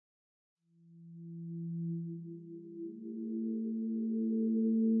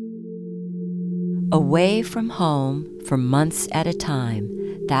Away from home for months at a time,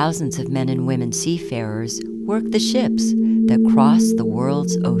 thousands of men and women seafarers work the ships that cross the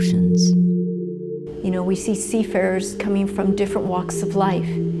world's oceans. You know, we see seafarers coming from different walks of life,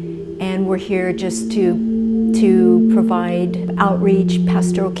 and we're here just to provide outreach,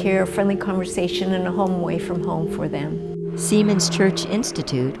 pastoral care, friendly conversation, and a home away from home for them. Seamans Church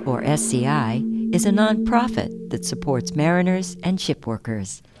Institute, or SCI, is a nonprofit that supports mariners and ship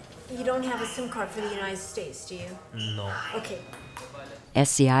workers. You don't have a SIM card for the United States, do you? No. Okay.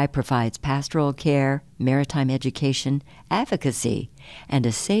 SCI provides pastoral care, maritime education, advocacy, and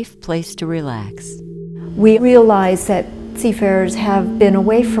a safe place to relax. We realize that seafarers have been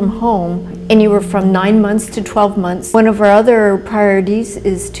away from home anywhere from 9 months to 12 months. One of our other priorities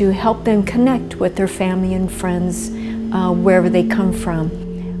is to help them connect with their family and friends wherever they come from.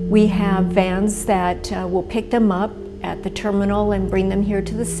 We have vans that will pick them up at the terminal and bring them here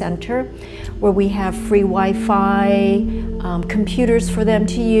to the center, where we have free Wi-Fi, computers for them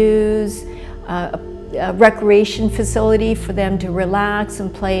to use, a recreation facility for them to relax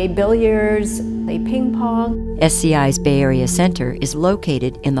and play billiards, play ping pong. SCI's Bay Area Center is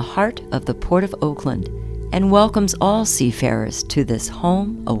located in the heart of the Port of Oakland and welcomes all seafarers to this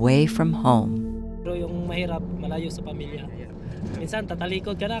home away from home. Pero yung mahirap, malayo sa pamilya. Minsan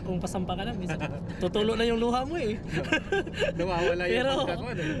tatalikod ka na kung pasampa ka na, minsan tutulo na yung luha mo eh. Nawawala yung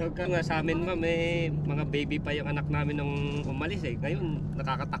pagkakon. Nga sa amin ma, may mga baby pa yung anak namin nung umalis eh. Ngayon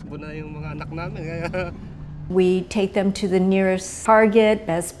nakakatakbo na yung mga anak namin. We take them to the nearest Target,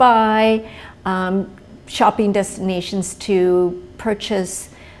 Best Buy, shopping destinations to purchase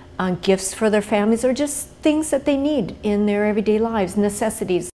gifts for their families or just things that they need in their everyday lives,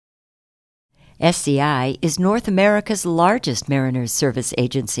 necessities. SCI is North America's largest mariners service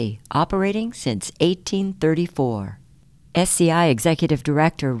agency, operating since 1834. SCI Executive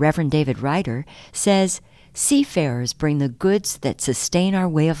Director Reverend David Ryder says, "Seafarers bring the goods that sustain our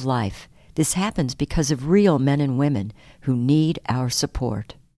way of life. This happens because of real men and women who need our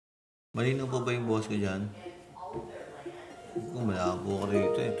support." Malino po ba yung boss ko dyan? Kung malabo ka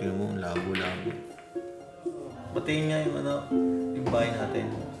rito, ito mo, labo-labo. Batiin niya yung yung bahay natin.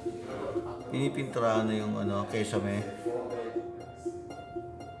 Pinipinturahan na yung kesame.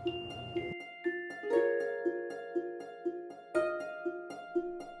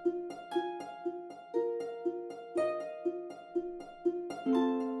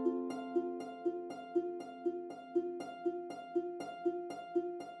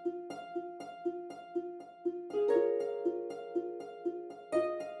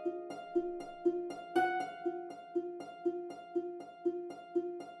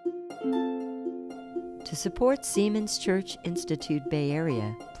 To support Seamans Church Institute Bay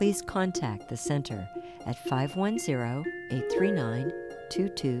Area, please contact the center at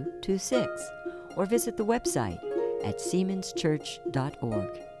 510-839-2226 or visit the website at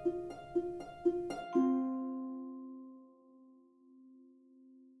seamanschurch.org.